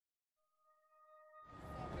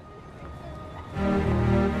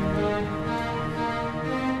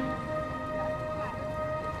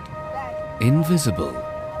invisible,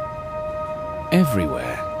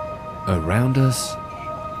 everywhere, around us,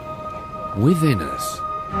 within us.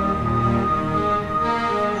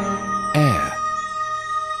 Air,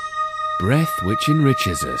 breath which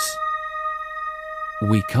enriches us.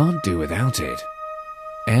 We can't do without it.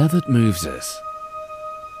 Air that moves us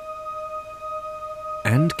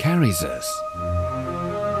and carries us.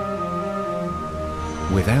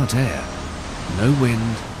 Without air, no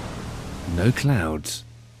wind, no clouds,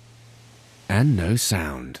 and no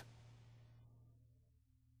sound.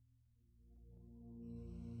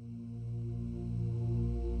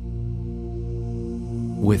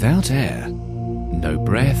 Without air, no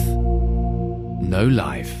breath, no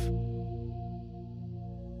life.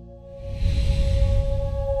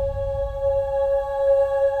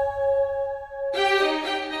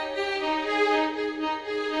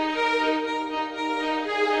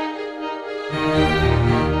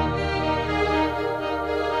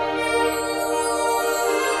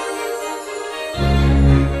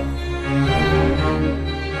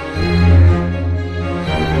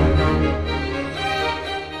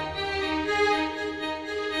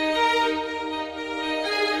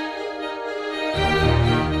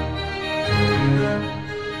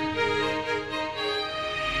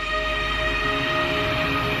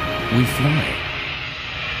 We fly,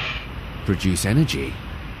 produce energy,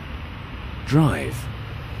 drive,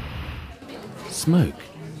 smoke,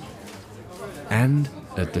 and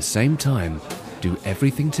at the same time do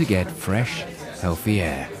everything to get fresh, healthy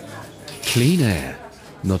air. Clean air,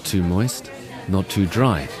 not too moist, not too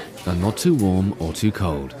dry, and not too warm or too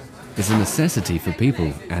cold, is a necessity for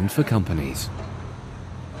people and for companies.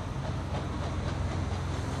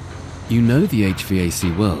 You know the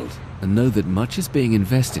HVAC world and know that much is being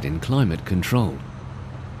invested in climate control.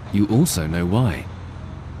 You also know why.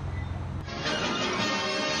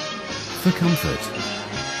 For comfort.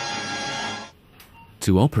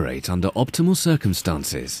 To operate under optimal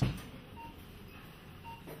circumstances.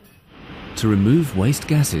 To remove waste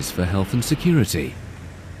gases for health and security.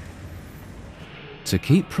 To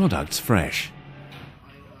keep products fresh.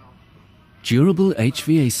 Durable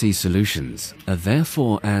HVAC solutions are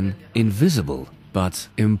therefore an invisible but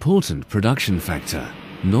important production factor,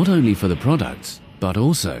 not only for the products, but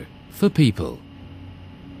also for people.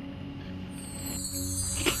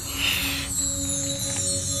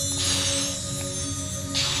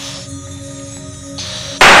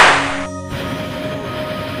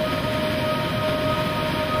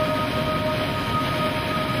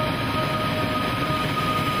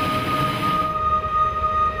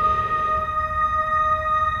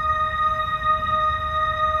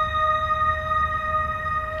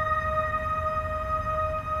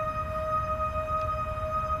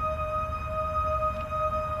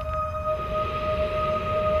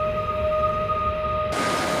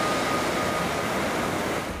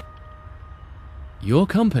 Your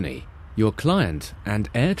company, your client, and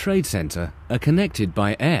Air Trade Center are connected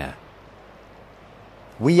by air.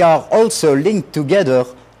 We are also linked together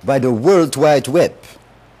by the World Wide Web.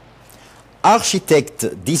 Architects,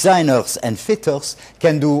 designers, and fitters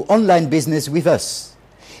can do online business with us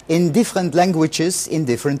in different languages in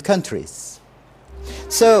different countries.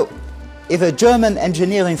 So, if a German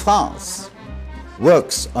engineer in France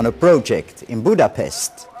works on a project in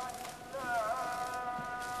Budapest,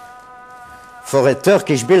 for a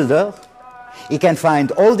Turkish builder, he can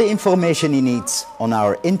find all the information he needs on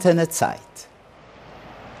our internet site.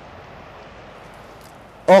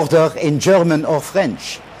 Order in German or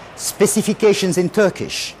French, specifications in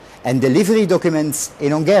Turkish, and delivery documents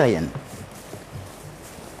in Hungarian.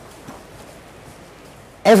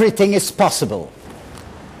 Everything is possible.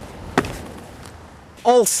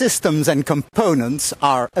 All systems and components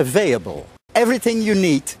are available. Everything you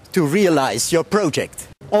need to realize your project,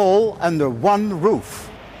 all under one roof.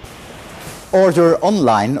 Order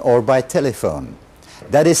online or by telephone.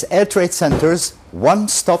 That is Air Trade Center's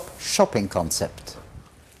one-stop shopping concept.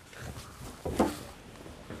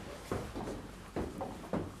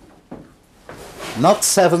 Not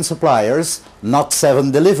 7 suppliers, not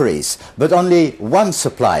 7 deliveries, but only one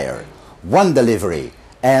supplier, one delivery,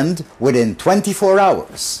 and within 24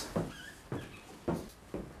 hours.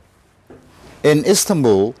 In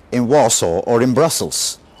Istanbul, in Warsaw, or in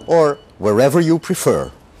Brussels, or wherever you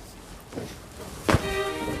prefer.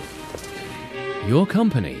 Your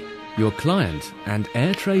company, your client, and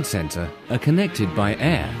Air Trade Center are connected by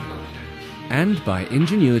air and by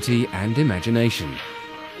ingenuity and imagination.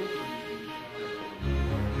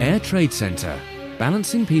 Air Trade Center,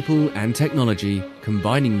 balancing people and technology,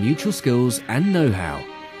 combining mutual skills and know-how.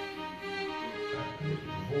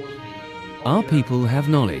 Our people have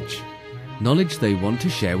knowledge they want to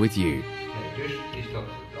share with you.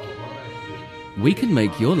 we can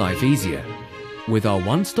make your life easier with our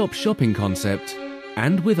one-stop shopping concept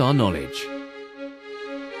and with our knowledge.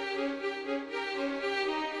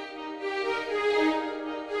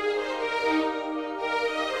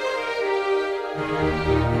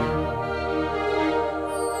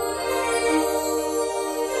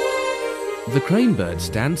 The crane bird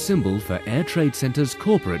stands symbol for Air Trade Centre's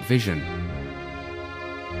corporate vision.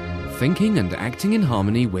 Thinking and acting in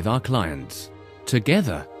harmony with our clients.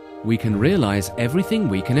 Together, we can realize everything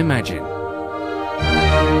we can imagine.